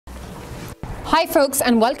Hi folks,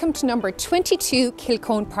 and welcome to number 22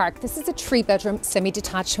 Kilcohen Park. This is a 3-bedroom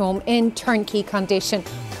semi-detached home in turnkey condition.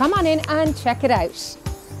 Come on in and check it out.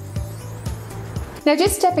 Now,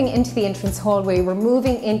 just stepping into the entrance hallway, we're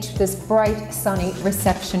moving into this bright sunny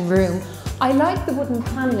reception room. I like the wooden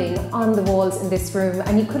panelling on the walls in this room,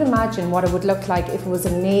 and you could imagine what it would look like if it was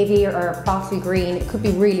a navy or a bottle green. It could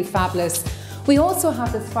be really fabulous. We also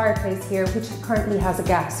have this fireplace here, which currently has a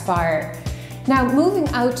gas fire. Now, moving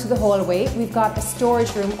out to the hallway, we've got a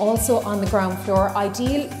storage room also on the ground floor,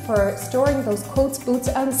 ideal for storing those coats, boots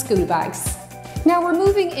and school bags. Now we're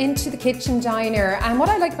moving into the kitchen diner, and what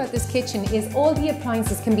I like about this kitchen is all the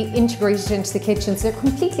appliances can be integrated into the kitchen, so they're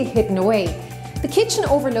completely hidden away. The kitchen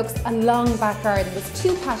overlooks a long back garden with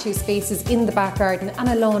 2 patio spaces in the back garden and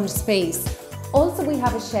a lawn space. Also, we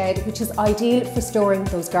have a shed which is ideal for storing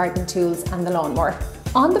those garden tools and the lawnmower.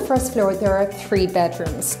 On the first floor there are 3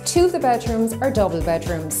 bedrooms. 2 of the bedrooms are double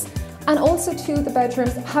bedrooms, and also 2 of the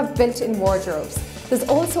bedrooms have built-in wardrobes. There's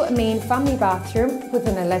also a main family bathroom with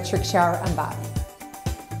an electric shower and bath.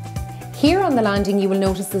 Here on the landing you will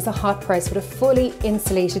notice there's a hot press with a fully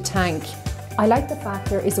insulated tank. I like the fact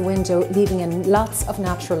there is a window leaving in lots of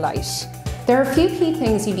natural light. There are a few key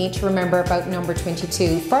things you need to remember about number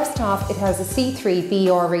 22. First off, it has a C3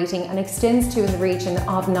 BR rating and extends to in the region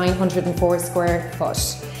of 904 square foot.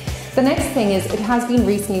 The next thing is it has been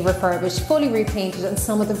recently refurbished, fully repainted, and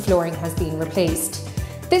some of the flooring has been replaced.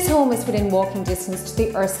 This home is within walking distance to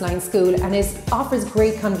the Ursuline School and offers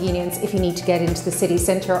great convenience if you need to get into the city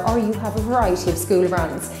centre or you have a variety of school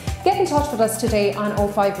runs. Get in touch with us today on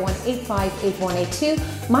 051 85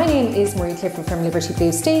 8182. My name is Marie Clifford from Liberty Blue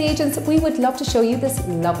Estate Agents. We would love to show you this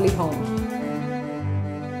lovely home.